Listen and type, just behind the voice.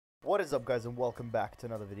What is up, guys, and welcome back to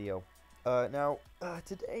another video.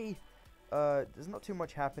 Today, there's not too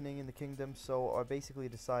much happening in the kingdom, so I basically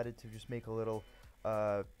decided to just make a little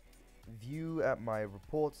view at my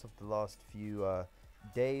reports of the last few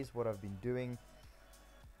days, what I've been doing.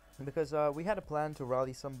 Because we had a plan to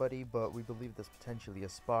rally somebody, but we believe there's potentially a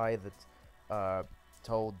spy that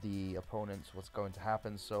told the opponents what's going to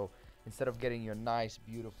happen. So instead of getting your nice,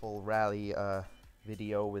 beautiful rally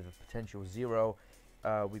video with a potential 0,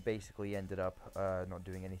 we basically ended up not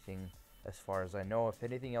doing anything as far as I know. If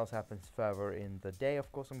anything else happens further in the day,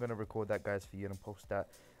 of course I'm going to record that, guys, for you and post that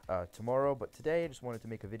tomorrow. But today I just wanted to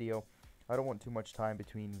make a video. I don't want too much time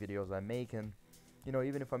between videos I make, and you know,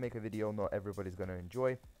 even if I make a video not everybody's going to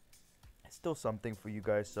enjoy, it's still something for you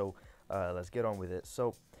guys. So let's get on with it.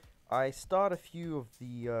 So I start a few of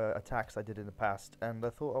the attacks I did in the past, and I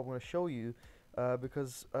thought I want to show you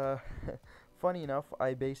because funny enough,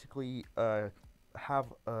 I basically have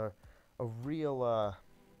a real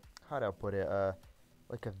how do I put it,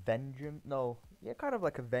 like a vengeance, no, yeah, kind of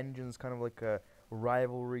like a vengeance, kind of like a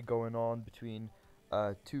rivalry going on between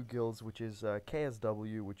two guilds, which is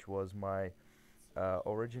KSW, which was my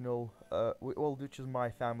original, well, which is my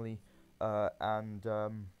family, and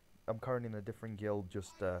I'm currently in a different guild,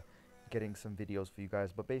 just getting some videos for you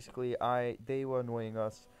guys. But basically, they were annoying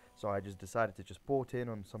us, so I just decided to just port in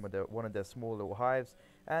on one of their small little hives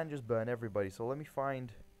and just burn everybody. So let me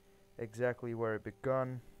find exactly where it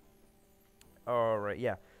begun. Alright,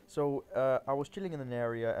 yeah. So I was chilling in an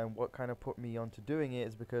area, and what kind of put me onto doing it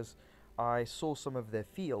is because I saw some of their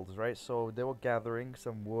fields, right? So they were gathering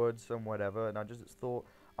some wood, some whatever, and I just thought,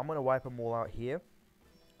 I'm gonna wipe them all out here.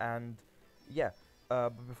 And yeah,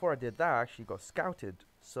 but before I did that, I actually got scouted.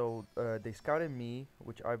 So they scouted me,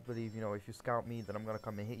 which I believe, you know, if you scout me, then I'm gonna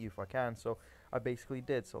come and hit you if I can. So I basically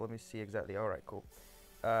did. So let me see exactly. All right, cool.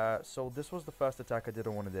 So this was the first attack I did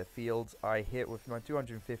on one of their fields. I hit with my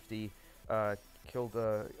 250, killed,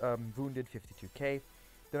 wounded 52k.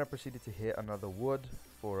 Then I proceeded to hit another wood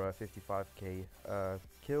for 55k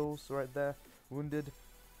kills right there, wounded.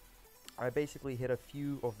 I basically hit a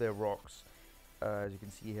few of their rocks. As you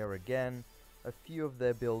can see here again, a few of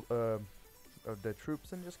their of their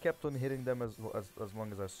troops, and just kept on hitting them as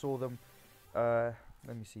long as I saw them.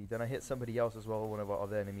 Let me see. Then I hit somebody else as well, one of our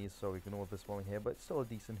other enemies, so ignore this one here, but still a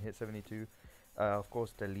decent hit, 72. Of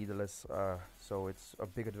course, they're leaderless, so it's a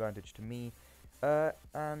big advantage to me.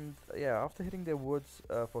 And yeah, after hitting their woods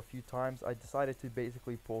for a few times, I decided to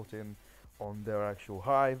basically port in on their actual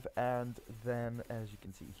hive, and then, as you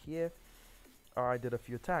can see here, I did a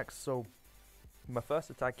few attacks. So my first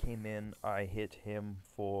attack came in, I hit him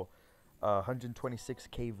for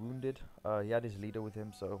 126k wounded. He had his leader with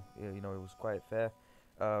him, so yeah, you know, it was quite fair.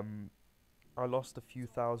 I lost a few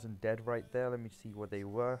thousand dead right there. Let me see what they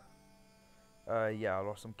were. Yeah, I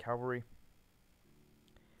lost some cavalry,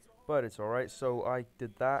 but it's alright. So I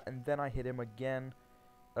did that, and then I hit him again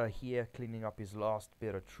here, cleaning up his last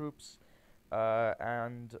bit of troops,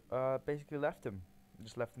 and basically left him.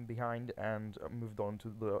 Just left him behind and moved on to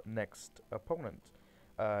the next opponent.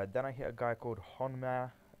 Then I hit a guy called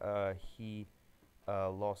Honma. He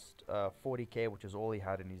lost 40k, which is all he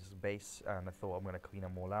had in his base, and I thought I'm gonna clean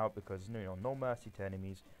them all out because, you know, no mercy to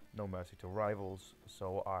enemies, no mercy to rivals.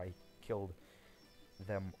 So I killed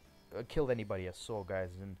them, killed anybody I saw, guys,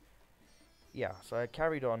 and yeah. So I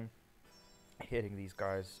carried on hitting these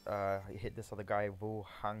guys. I hit this other guy, Vo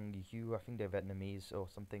Hang Yu. I think they're Vietnamese or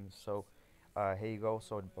something. So here you go.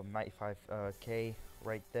 So 95k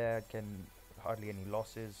right there. Again, hardly any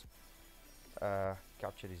losses.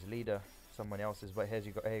 Captured his leader, someone else's, but here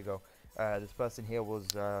you go. This person here was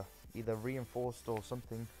either reinforced or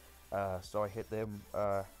something, so I hit them.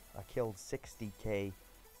 I killed 60k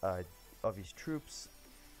of his troops,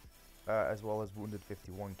 as well as wounded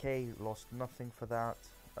 51k. Lost nothing for that.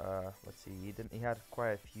 Let's see, he had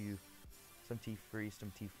quite a few, some T3s,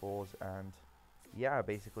 some T4s, and yeah,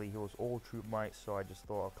 basically he was all troop might, so I just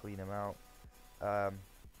thought I'll clean him out.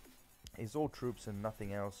 He's all troops and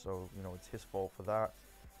nothing else, so you know, it's his fault for that.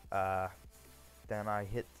 Then I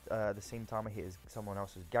hit the same time I hit someone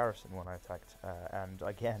else's garrison when I attacked, and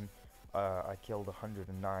again I killed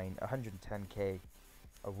 110k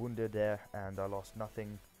wounded there, and I lost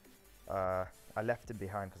nothing. I left him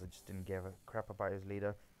behind because I just didn't give a crap about his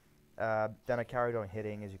leader. Then I carried on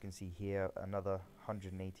hitting, as you can see here, another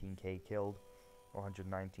 118k killed, or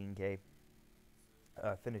 119k.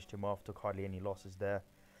 Finished him off, took hardly any losses there.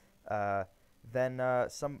 Then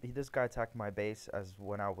this guy attacked my base as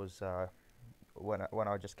when I was when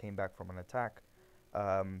I just came back from an attack.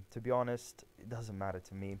 To be honest, it doesn't matter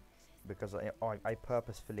to me because I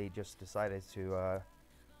purposefully just decided to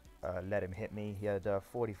let him hit me. He had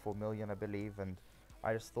 44 million, I believe, and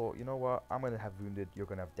I just thought, you know what, I'm gonna have wounded, you're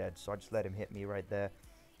gonna have dead, so I just let him hit me right there.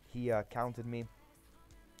 He countered me,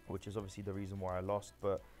 which is obviously the reason why I lost,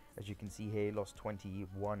 but as you can see here, he lost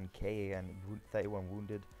 21k and 31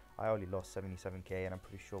 wounded. I only lost 77k, and I'm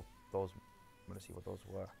pretty sure those, I'm gonna see what those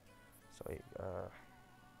were. So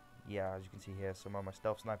yeah, as you can see here, some of my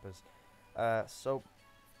stealth snipers. So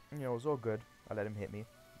you know, it was all good. I let him hit me,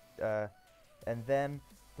 and then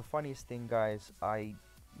the funniest thing, guys, I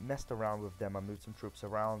messed around with them. I moved some troops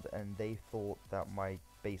around, and they thought that my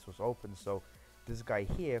base was open. So this guy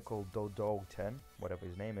here called Dodo10, whatever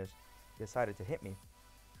his name is, decided to hit me,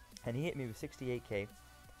 and he hit me with 68k.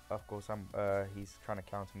 Of course, he's trying to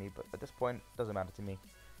counter me, but at this point, it doesn't matter to me.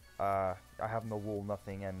 I have no wall,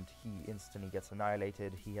 nothing, and he instantly gets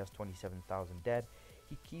annihilated. He has 27,000 dead.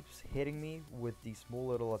 He keeps hitting me with these small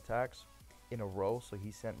little attacks in a row, so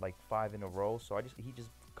he sent like 5 in a row. So he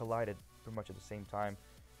just collided pretty much at the same time.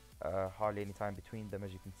 Hardly any time between them,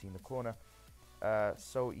 as you can see in the corner.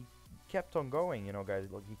 So he kept on going, you know,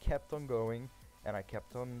 guys. Look, he kept on going, and I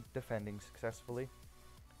kept on defending successfully,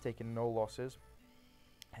 taking no losses.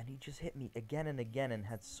 And he just hit me again and again, and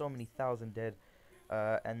had so many thousand dead.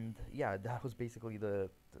 And yeah, that was basically the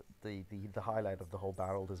highlight of the whole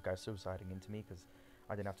battle. This guy suiciding into me because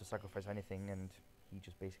I didn't have to sacrifice anything, and he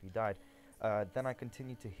just basically died. Then I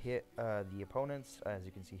continued to hit the opponents. As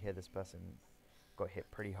you can see here, this person got hit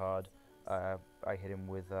pretty hard. I hit him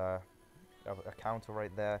with a counter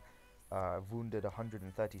right there. Wounded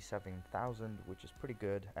 137,000, which is pretty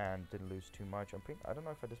good, and didn't lose too much. I don't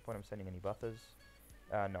know if at this point I'm sending any buffers.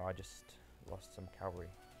 No, I just lost some cavalry.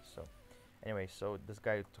 So anyway, so this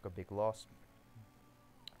guy took a big loss.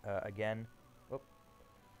 Again. Whoop.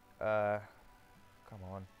 Come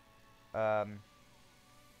on.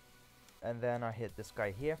 And then I hit this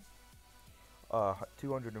guy here.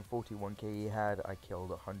 241k he had. I killed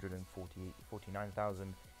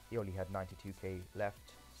 149,000. He only had 92k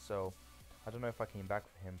left. So I don't know if I came back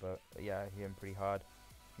for him, but yeah, I hit him pretty hard.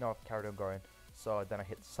 No, carried on going. So then I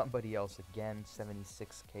hit somebody else again.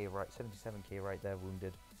 77k right there,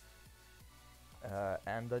 wounded.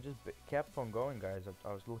 And I just kept on going, guys.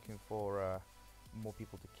 I was looking for more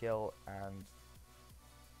people to kill, and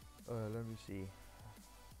let me see.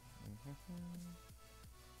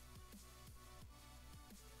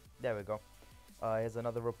 There we go. Here's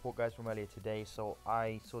another report, guys, from earlier today. So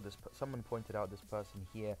I saw this. Someone pointed out this person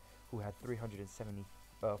here who had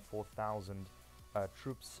 374,000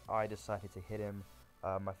 troops. I decided to hit him.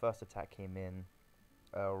 My first attack came in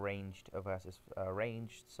ranged versus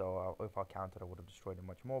ranged, so if I counted I would have destroyed him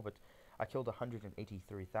much more, but I killed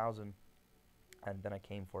 183,000, and then I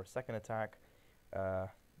came for a second attack,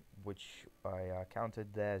 which I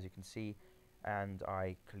counted there, as you can see, and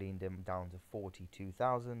I cleaned him down to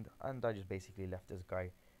 42,000, and I just basically left this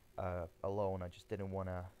guy alone. I just didn't want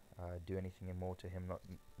to do anything more to him. Not,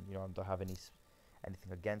 you know, I don't have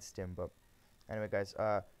anything against him, but anyway, guys,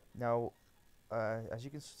 now as you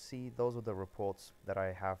can see, those are the reports that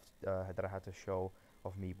I have that I had to show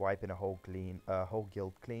of me wiping a whole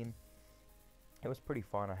guild clean. It was pretty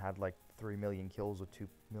fun. I had like 3 million kills or 2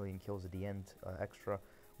 million kills at the end extra,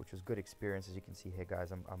 which was good experience. As you can see here,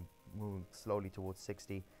 guys, I'm moving slowly towards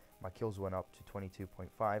 60. My kills went up to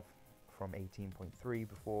 22.5 from 18.3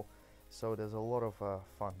 before, so there's a lot of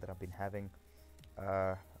fun that I've been having.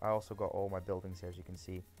 I also got all my buildings here, as you can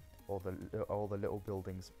see, all the little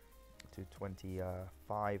buildings to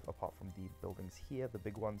 25, apart from the buildings here, the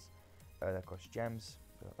big ones that cost gems,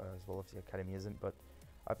 as well as the academy isn't, but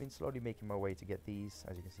I've been slowly making my way to get these.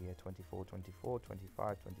 As you can see here, 24, 24,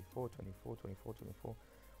 25, 24, 24, 24, 24.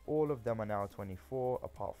 All of them are now 24,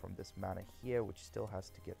 apart from this manor here, which still has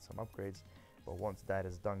to get some upgrades. But once that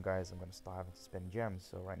is done, guys, I'm going to start having to spend gems.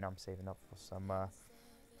 So right now I'm saving up for some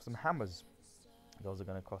hammers. Those are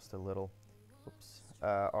going to cost a little. Oops.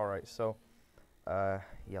 Alright, so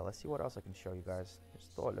yeah, let's see what else I can show you guys.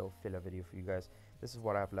 Just thought a little filler video for you guys. This is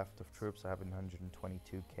what I have left of troops. I have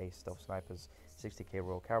 122k stealth snipers, 60k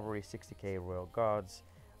royal cavalry, 60k royal guards,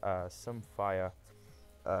 some fire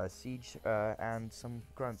siege, and some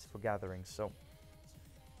grunts for gathering. So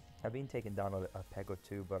I've been taken down a peg or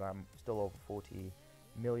two, but I'm still over 40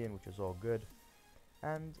 million, which is all good.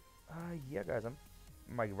 And yeah, guys,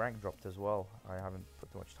 my rank dropped as well. I haven't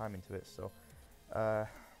put too much time into it. So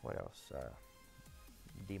what else?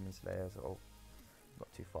 Demon Slayers, oh,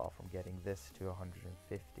 not too far from getting this to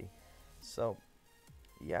 150. So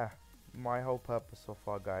yeah, my whole purpose so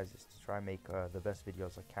far, guys, is to try and make the best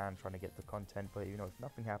videos I can, trying to get the content. But you know, if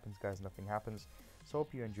nothing happens, guys, nothing happens. So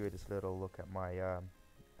hope you enjoyed this little look at my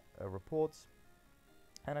reports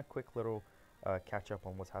and a quick little catch up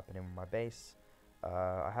on what's happening with my base.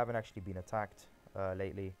 I haven't actually been attacked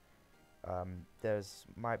lately. There's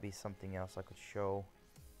might be something else I could show.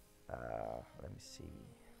 Let me see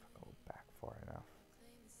if I go back far enough.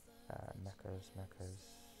 Mechas.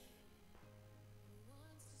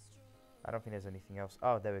 I don't think there's anything else.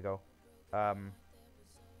 Oh, there we go.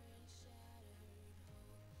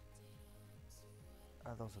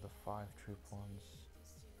 Those are the 5 troop ones.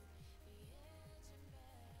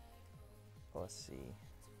 Let's see.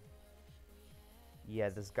 Yeah,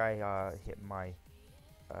 this guy hit my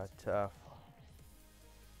turf.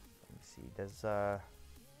 Let me see. There's I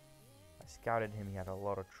scouted him. He had a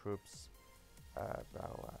lot of troops.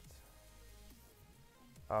 Battle at.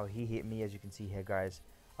 Oh, he hit me, as you can see here, guys.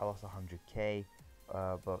 I lost 100k,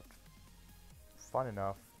 but fun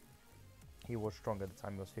enough. He was strong at the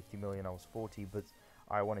time. He was 50 million. I was 40, but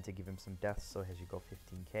I wanted to give him some deaths, so as you go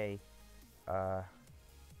 15k.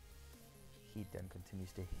 He then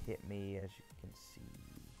continues to hit me, as you can see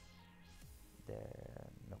there.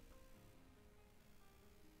 Nope.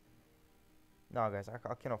 No, guys, I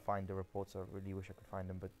cannot find the reports. I really wish I could find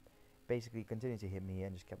them, but basically he continued to hit me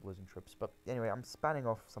and just kept losing troops. But anyway, I'm spanning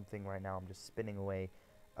off something right now. I'm just spinning away,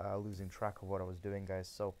 losing track of what I was doing, guys.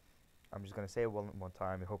 So I'm just going to say it one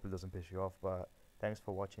time. I hope it doesn't piss you off, but thanks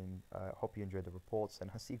for watching. Hope you enjoyed the reports,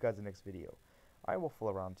 and I'll see you guys in the next video. I waffle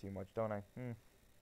around too much, don't I?